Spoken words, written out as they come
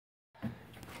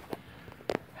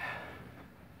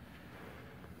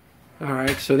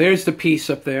Alright, so there's the piece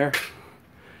up there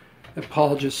that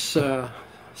Paul just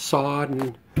sawed,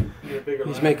 and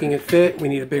he's making it fit. We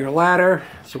need a bigger ladder.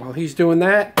 So while he's doing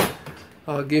that,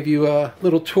 I'll give you a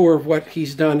little tour of what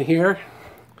he's done here.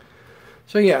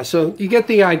 So yeah, so you get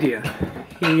the idea.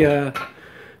 He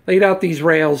laid out these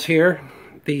rails here.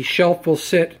 The shelf will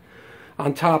sit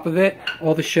on top of it.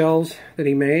 All the shelves that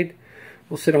he made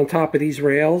will sit on top of these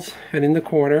rails, and in the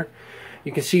corner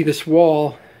you can see this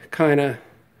wall kind of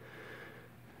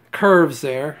curves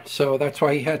there, so that's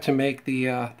why he had to make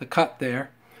the cut there.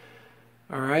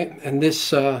 Alright, and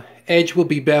this edge will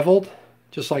be beveled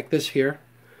just like this here.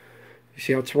 You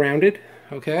see how it's rounded?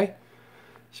 Okay,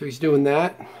 so he's doing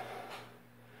that,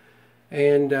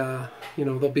 and you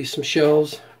know, there'll be some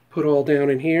shelves put all down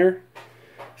in here.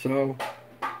 So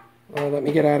let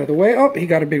me get out of the way. Oh, he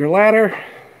got a bigger ladder.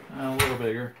 A little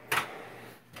bigger.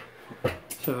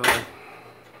 So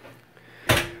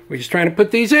we're just trying to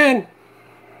put these in.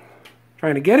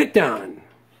 Trying to get it done.